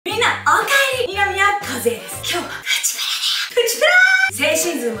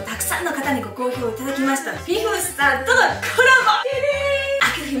シーズンもたくさんの方にご好評いただきましたフィフスさんとのコラボ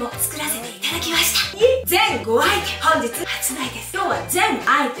秋冬も作らせていただきました。全5アイテム本日発売です。今日は全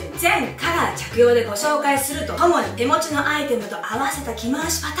アイテム全カラー着用でご紹介するとともに手持ちのアイテムと合わせた着回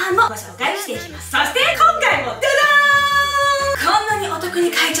しパターンもご紹介していきます。そして今回もダダーン、こんなにお得に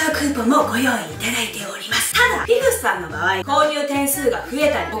買えちゃうクーポンもご用意いただいております。ただフィフスさんの場合購入点数が増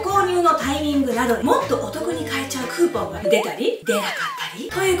えたりご購入のタイミングなどでもっとお得に買えちゃうクーポンが出たり出なかったり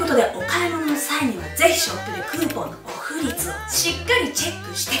ということで、お買い物の際にはぜひショップでクーポンのオフ率をしっかりチェッ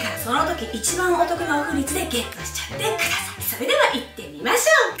クしてからその時一番お得なオフ率でゲットしちゃってください。それでは行ってみまし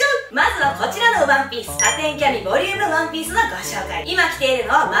ょう。まずはこちらのワンピース、サテンキャミボリュームワンピースのご紹介。今着てい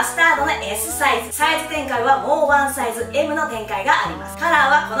るのはマスタードの S サイズ。サイズ展開はもうワンサイズ M の展開があります。カラ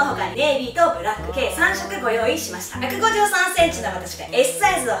ーはこの他にネイビーとブラック計3色ご用意しました。153センチの私が S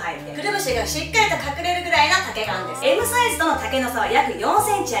サイズを履いてくるぶしがしっかりと隠れるぐらいの丈感です。M サイズとの丈の差は約4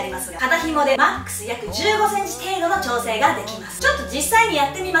センチありますが、肩紐でマックス約15センチ程度の調整ができます。ちょっと実際に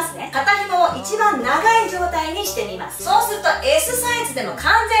やってみますね。肩紐を一番長い状態にしてみます。そうすると S サイズでも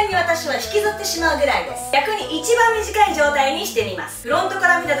完全に私は引きずってしまうぐらいです。逆に一番短い状態にしてみます。フロントか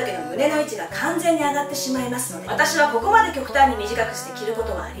ら見た時の胸の位置が完全に上がってしまいますので、私はここまで極端に短くして着るこ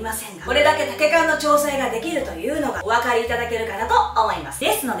とはありませんが、これだけ丈感の調整ができるというのがお分かりいただけるかなと思います。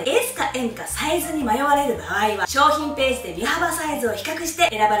ですので S か M かサイズに迷われる場合は商品ページで身幅サイズを比較して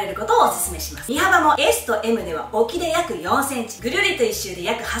選ばれることをお勧めします。身幅も S と M では沖で約4センチ、ぐるりと一周で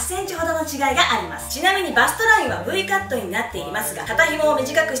約8センチほどの違いがあります。ちなみにバストラインは V カットになっていますが、肩紐を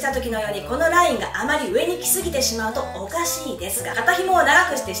短くした時のようにこのラインがあまり上に来すぎてしまうとおかしいですが、肩紐を長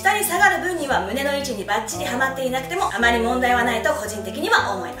くして下に下がる分には胸の位置にバッチリはまっていなくてもあまり問題はないと個人的に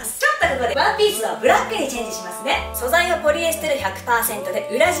は思います。ちょっとここでワンピースはブラックにチェンジしますね。素材はポリエステル 100% で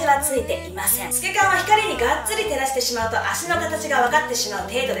裏地はついていません。透け感は光にがっつり照らしてしまうと足の形が分かってしまう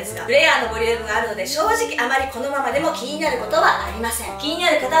程度ですが、フレアのボリュームがあるので正直あまりこのままでも気になることはありません。気に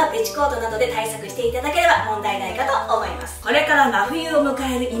なる方はペチコートなどで対策していただければ問題ないかと思います。これから真冬を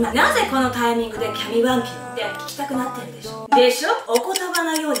迎える今、なぜこのタイミングでキャミワンピって聞きたくなってるでしょお言葉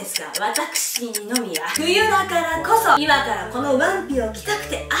のようですが、私二宮冬だからこそ今からこのワンピを着たく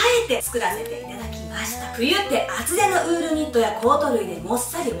てあえて作らせていただきました。冬って厚手のウールニットやコート類でもっ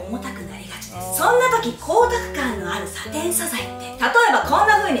さり重たくなりがちです。そんな時光沢感のあるサテン素材って、例えばこん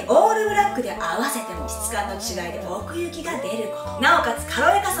な風にオールブラックで合わせても質感の違いで奥行きが出ること、なおかつ軽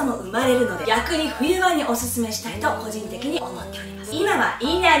やかさも生まれるので逆に冬場におすすめしたいと個人的に思っております。今は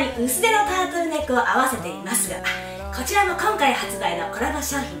インナーに薄手のタートルネックを合わせていますが、こちらも今回発売のコラボ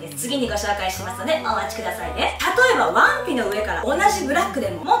商品です。次にご紹介しますのでお待ちくださいね。例えばワンピの上から同じブラックで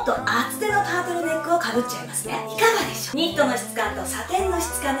ももっと厚手のタートルネックをかぶっちゃいますね。いかがでしょう。ニットの質感とサテンの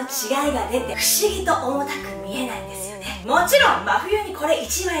質感の違いが出て不思議と重たく見えないんですよね。もちろん真冬にこれ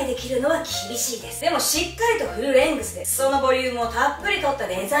1枚で着るのは厳しいです。でもしっかりとフルレングスで裾のボリュームをたっぷりとった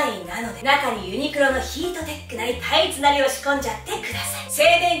デザインなので、中にユニクロのヒートテックなりタイツなりを仕込んじゃってください。静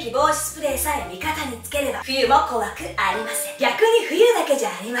電気防止スプレーさえ味方につければ冬も怖くありません。逆に冬だけじゃ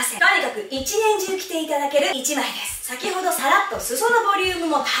ありません。とにかく一年中着ていただける1枚です。先ほどさらっと裾のボリューム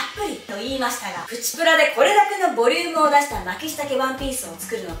もたっぷりと言いましたが、プチプラでこれだけのボリュームを出した巻き下着ワンピースを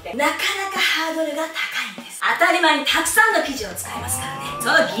作るのってなかなかハードルが高いんです。当たり前にたくさんの生地を使いますからね。そ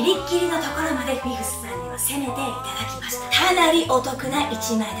のギリッギリのところまでフィフスさんには攻めていただきました。かなりお得な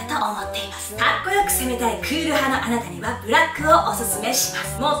1枚だと思っています。かっこよく攻めたいクール派のあなたにはブラックをおすすめしま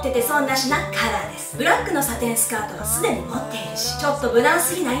す。持ってて損なしなカラーです。ブラックのサテンスカートはすでに持っているし、ちょっと無難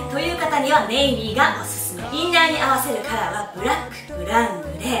すぎないという方にはネイビーがおすすめ。インナーに合わせるカラーはブラック、ブラウン、グ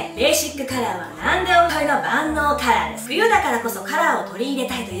レー、ベーシックカラーは何でも買いの万能カラーです。冬だからこそカラーを取り入れ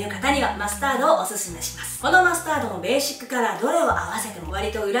たいという方にはマスタードをおすすめします。このマスタードもベーシックカラーどれを合わせても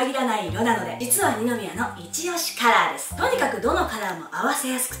割と裏切らない色なので、実は二宮の一押しカラーです。とにかくどのカラーも合わせ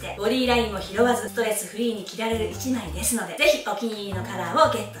やすくてボディラインも拾わずストレスフリーに着られる1枚ですので、ぜひお気に入りのカラー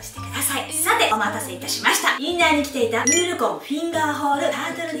をゲットしてください。さてお待たせいたしました。インナーに着ていたウールコンフィンガーホールタ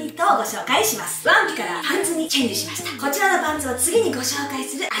ートルニットをご紹介します。ワンピからパンツにチェンジしました。こちらのパンツを次にご紹介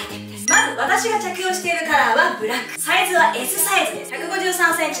するアイテムです。まず私が着用しているカラーはブラック、サイズは S サイズです。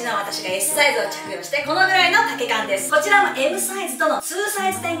153センチの私が S サイズを着用してこのぐらいの丈感です。こちらも M サイズとの2サ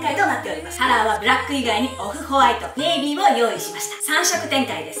イズ展開となっております。カラーはブラック以外にオフホワイト、ネイビーを用意しました。3色展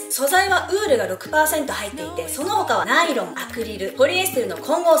開です。素材はウールが 6% 入っていて、その他はナイロン、アクリル、ポリエステルの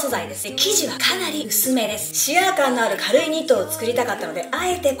混合素材です。で生地はかなり薄めです。シアー感のある軽いニットを作りたかったので、あ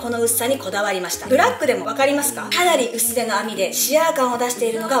えてこの薄さにこだわりました。ブラックでもわかりますか？かなり薄手の編みでシアー感を出して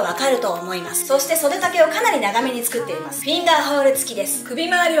いるのがわかると思います。そして袖丈をかなり長めに作っています。フィンガーホール付きです。首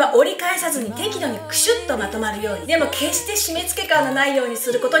回りは折り返さずに適度にクシュッとまとまるように、でも決して締め付け感のないように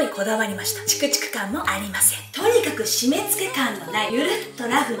することにこだわりました。チクチク感もありません。とにかく締め付け感のないゆるっと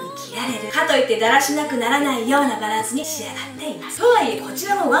ラフに着られる、かといってだらしなくならないようなバランスに仕上がっています。とはいえこち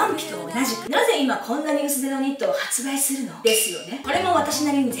らもワンピと同じく、なぜ今こんなに薄手のニットを発売するのですよね。これも私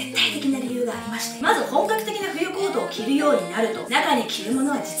なりに絶対的な理由がありまして、まず本格的な冬コートを着るようになると、中に着るも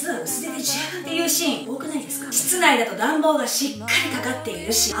のは実は薄手で十分っていうシーン多くないですか？室内だと暖房がしっかりかかってい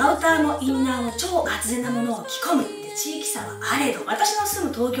るし、アウターもインナーも超厚手なものを着込むって地域差はあれど、私の住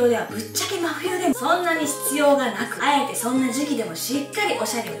む東京ではぶっちゃけ真冬でもそんなに必要がなく、あえてそんな時期でもしっかりお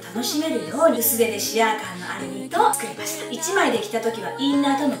しゃれを楽しめるように薄手でシアー感のあるニットを作りました。1枚で着た時はイン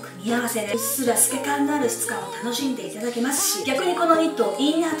ナーとの組み合わせでうっすら透け感のある質感を楽しんでいただけますし、逆にこのニットを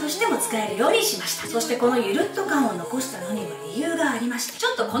インナーとしても使えるようにしました。そしてこのゆるっと感を残したのには理由がありました。ち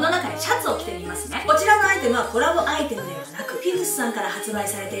ょっとこの中でシャツを着てみますね。こちらのアイテムはコラボアイテムではなく、フィフスさんから発売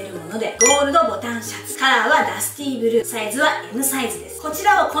されているもので、ゴールドボタンシャツ、カラーはダスティーブルー、サイズは M サイズです。こち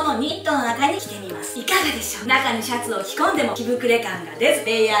らをこのニットの中に着てみます。いかがでしょう？中にシャツを着込んでも着膨れ感が出ず、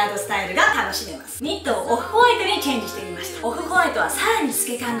レイヤードスタイルが楽しめます。ニットをオフホワイトにチェンジしてみました。オフホワイトはさらに透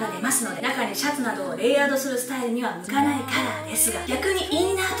け感が出ますので、中にシャツなどをレイヤードするスタイルには向かないカラーですが、逆に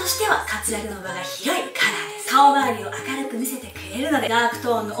インナーとしては活躍の場が広いカラーです。顔周りを明るく見せてくれるので、ダーク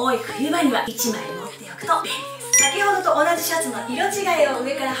トーンの多い冬場には1枚持っておくと便利です。先ほどと同じシャツの色違いを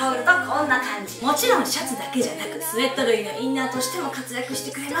上から羽織るとこんな感じ。もちろんシャツだけじゃなく、スウェット類のインナーとしても活躍し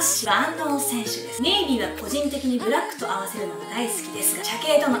てくれますし、万能選手です。ネイビーは個人的にブラックと合わせるのが大好きですが、茶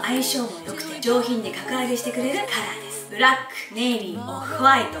系との相性も良くて上品で格上げしてくれるカラーです。ブラック、ネイビー、オフホ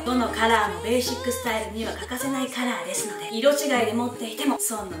ワイト、どのカラーもベーシックスタイルには欠かせないカラーですので、色違いで持っていても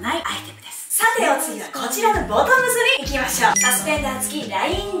損のないアイテムです。さてお次はこちらのボトムスに行きましょう。サスペンダー付きラ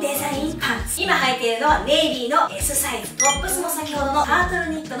インデザインパンツ。今履いているのはネイビーの S サイズ。トップスも先ほどのター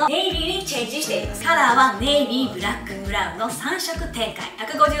トルニットのネイビーにチェンジしています。カラーはネイビー、ブラック、ブラウンの3色展開。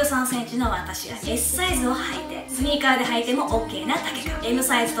153センチの私が S サイズを履いて、スニーカーで履いても OK な丈感。M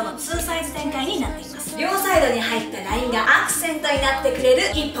サイズとの2サイズ展開になっています。両サイドに入ったラインがアクセントになってくれ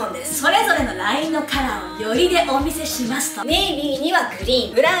る一本です。それぞれのラインのカラーをよりでお見せしますと、ネイビーにはグリ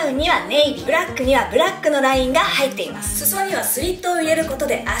ーン、ブラウンにはネイビー、ブラックにはブラックのラインが入っています。裾にはスリットを入れること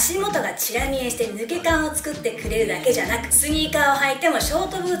で足元がチラ見えして抜け感を作ってくれるだけじゃなく、スニーカーを履いてもショ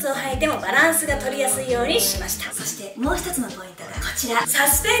ートブーツを履いてもバランスが取りやすいようにしました。そしてもう一つのポイントがこちら、サ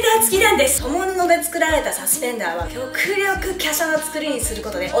スペンダー付きなんです。小物で作られたサスペンダーは極力華奢な作りにするこ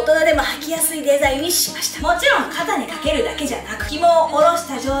とで大人でも履きやすいデザインにしました。もちろん肩にかけるだけじゃなく、紐を下ろし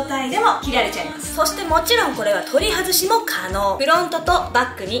た状態でも着られちゃいます。そしてもちろんこれは取り外しも可能。フロントと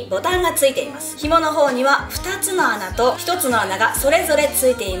バックにボタンがついています。紐の方には2つの穴と1つの穴がそれぞれつ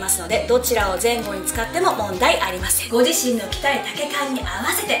いていますので、どちらを前後に使っても問題ありません。ご自身の着たい丈感に合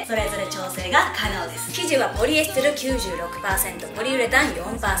わせてそれぞれ調整が可能です。生地はポリエステル 96%、ポリウレタン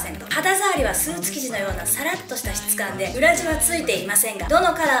 4%。 肌触りはスーツ生地のようなサラッとした質感で、裏地はついていませんが、ど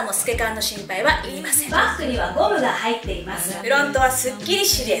のカラーも透け感の心配はいりません。バックにはゴムが入っていますが、フロントはスッキリ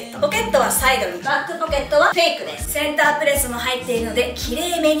シルエット、ポケットはサイドに、バックポケットはフェイクです。センタープレスも入っているので、綺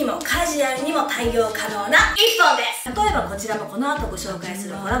麗めにもカジュアルにも対応可能な一本です。例えばこちらもこの後ご紹介す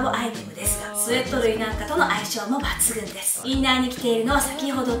るコラボアイテムですが、スウェット類なんかとの相性も抜群です。インナーに着ているのは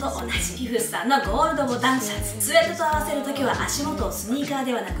先ほどと同じフィフスさんのゴールドボタンシャツ。スウェットと合わせるときは足元をスニーカー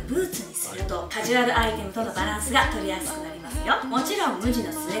ではなくブーツにすると、カジュアルアイテムとのバランスが取りやすくなりますよ。もちろん無地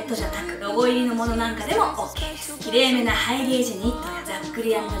のスウェットじゃなく、ロゴ入りのものなんかでも OK です。綺麗めなハイゲージニットやざっく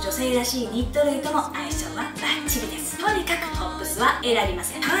り編みの女性らしいニット類とも相性はバッチリです。とにかくトップスは選びま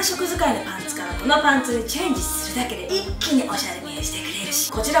せん。単色使いのパンツからこのパンツにチェンジするだけで一気におしゃれ見えしてくれる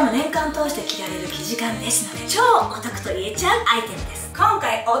し、こちらも年間通して着られる生地感ですので、超お得と言えちゃうアイテムです。今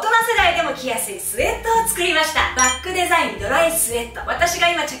回大人世代でも着やすいスウェットを作りました。バックデザインドライスウェット。私が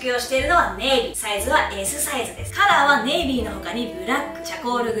今着用しているのはネイビー、サイズは S サイズです。カラーはネイビーの他にブラック、チャ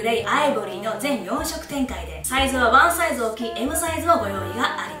コールグレイ、アイボリーの全4色展開で、サイズは1サイズ大きい M サイズをご用意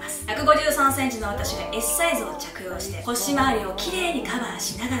があります。153センチの私が S サイズを着用して、腰回りをきれいにカバー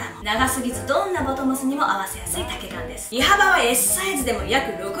しながらも、長すぎずどんなボトムスにも合わせやすい丈感です。身幅は S サイズでも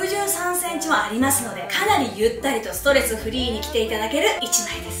約63センチもありますので、かなりゆったりとストレスフリーに着ていただける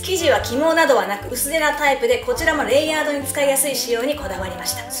1枚です。生地は起毛などはなく薄手なタイプで、こちらもレイヤードに使いやすい仕様にこだわりま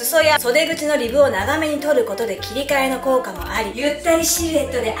した。裾や袖口のリブを長めに取ることで切り替えの効果もあり、ゆったりシルエ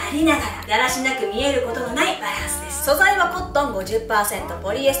ットでありながらだらしなく見えることのないバランスです。素材はコットン 50%、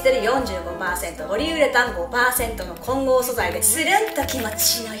ポリエステル 45%、ポリウレタン 5% の混合素材で、スルンと気持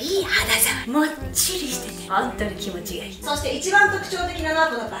ちのいい肌触り、もっちりしてて本当に気持ちがいい。そして一番特徴的なのは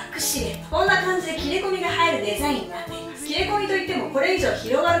このバックシルエット。こんな感じで切れ込みが入るデザインになっています。切れ込みといってもこれ以上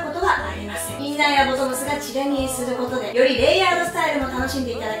広がることはありません。インナーやボトムスがチラ見えすることでよりレイヤードスタイルも楽しん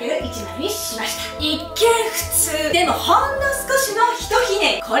でいただける一枚にしました。一見普通でもほんの少しのひとひ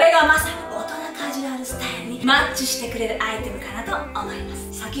ねり、これがまさに大人カジュアルスタイルにマッチしてくれるアイテムかなと思います。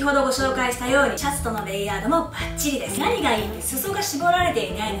先ほどご紹介したようにシャツとのレイヤードもバッチリです。何がいいって裾が絞られて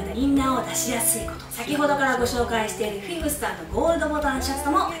いないのでインナーを出しやすいこと。先ほどからご紹介しているフィフスターのゴールドボタンシャツ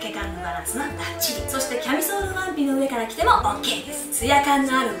とも丈感のバランスはバッチリ。そしてキャミソールワンピの上から着ても OK です。ツヤ感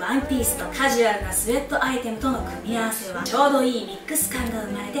のあるワンピースとカジュアルなスウェットアイテムとの組み合わせはちょうどいいミックス感が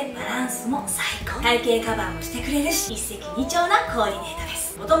生まれてバランスも最高。体型カバーもしてくれるし一石二鳥なコーディネートで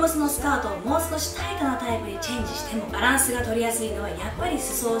す。ボトムスのスカートをもう少しタイトなタイプにチェンジしてもバランスが取りやすいのはやっぱり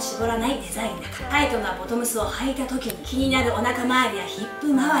裾を絞らないデザインだから。タイトなボトムスを履いた時に気になるお腹周りやヒッ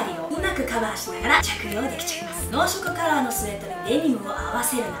プ周りをうまくカバーしながら着用できちゃいます。濃色カラーのスウェットにデニムを合わ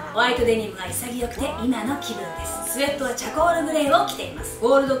せるならホワイトデニムが潔くて今の気分です。スウェットはチャコールグレーを着ています。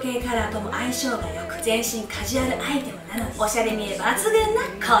ゴールド系カラーとも相性が良く全身カジュアルアイテムなのにおしゃれ見え抜群な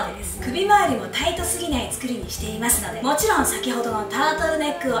コーデです。首周りもタイトすぎない作りにしていますのでもちろん先ほどのタートル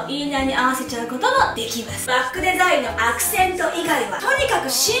ネックをインナーに合わせちゃうこともできます。バックデザインのアクセント以外はとにかく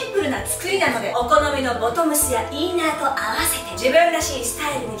シンプルな作りなのでお好みのボトムスやインナーと合わせて自分らしいス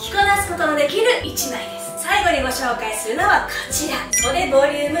タイルに着こなすことのできる一枚です。最後にご紹介するのはこちら、袖ボ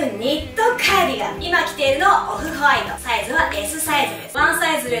リュームニットカーディガン。今着ているのはオフホワイト、サイズは S サイズです。ワン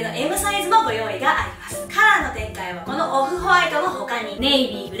サイズ上の M サイズもご用意があります。カラーの展開はこのオフホワイトの他にネイ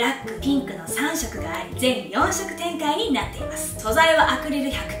ビー、ブラック、ピンクの3色があり全4色展開になっています。素材はアクリル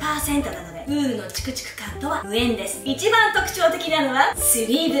 100% なのでウールのチクチク感とは無縁です。一番特徴的なのはス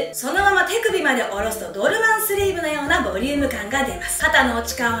リーブ。そのまま手首まで下ろすとドルマンスリーブのようなボリューム感が出ます。肩の落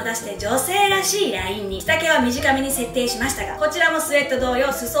ち感を出して女性らしいラインに。下丈は短めに設定しましたがこちらもスウェット同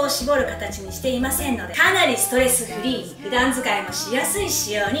様裾を絞る形にしていませんのでかなりストレスフリーに普段使いもしやすい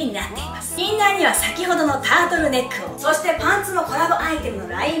仕様になっています。インナーには先ほどのタートルネックを、そしてパンツもコラボアイテムの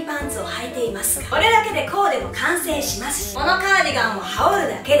ラインパンツを履いていますがこれだけでコーデも完成しますし、このカーディガンを羽織る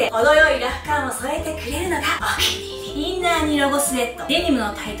だけで程よいラフ感を添えてくれるのがお気に入り。インナーにロゴスウェット、デニム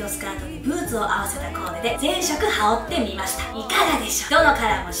のタイトスカートにブーツを合わせたコーデで全色羽織ってみました。いかがでしょう。どのカ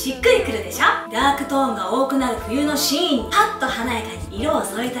ラーもしっくりくるでしょ。ダークトーンが多くなる冬のシーンにパッと華やかに色を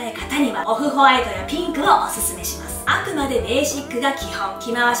添えたい方にはオフホワイトやピンクをおすすめします。あくまでベーシックが基本、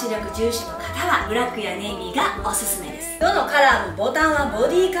着回し力重視の方はブラックやネイビーがおすすめです。どのカラーもボタンはボ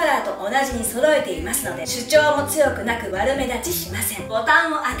ディカラーと同じに揃えていますので主張も強くなく悪目立ちしません。ボタ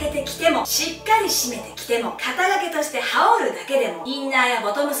ンを開けて着てもしっかり締めて着ても肩掛けとして羽織るだけでもインナーや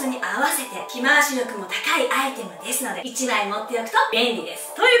ボトムスに合わせて着回し力も高いアイテムですので1枚持っておくと便利で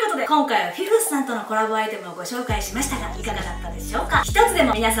す。ということで今回はフィフスさんとのコラボアイテムをご紹介しましたがいかがだったでしょうか。一つで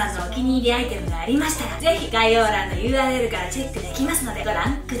も皆さんのお気に入りアイテムがありましたらぜひ概要欄の URL からチェックできますのでご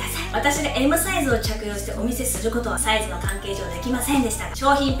覧ください。私が M サイズを着用してお見せすることはサイズの関係上できませんでしたが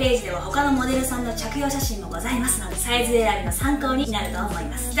商品ページでは他のモデルさんの着用写真もございますのでサイズ選びの参考になると思い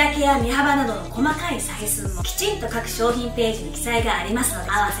ます。着丈や身幅などの細かい採寸もきちんと各商品ページに記載がありますの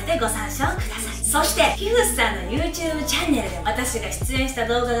で合わせてご参照ください。そしてフィフスさんの YouTube チャンネルで私が出演した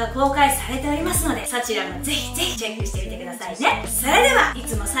動画が公開されておりますのでそちらもぜひぜひチェックしてみてくださいね。それではい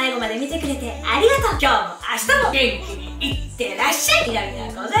つも最後まで見てくれてありがとう。今日も明日も元気にいってらっしゃい。二宮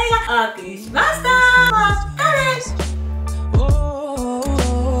こずえがお送りしました。またね。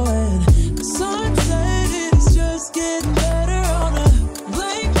Getting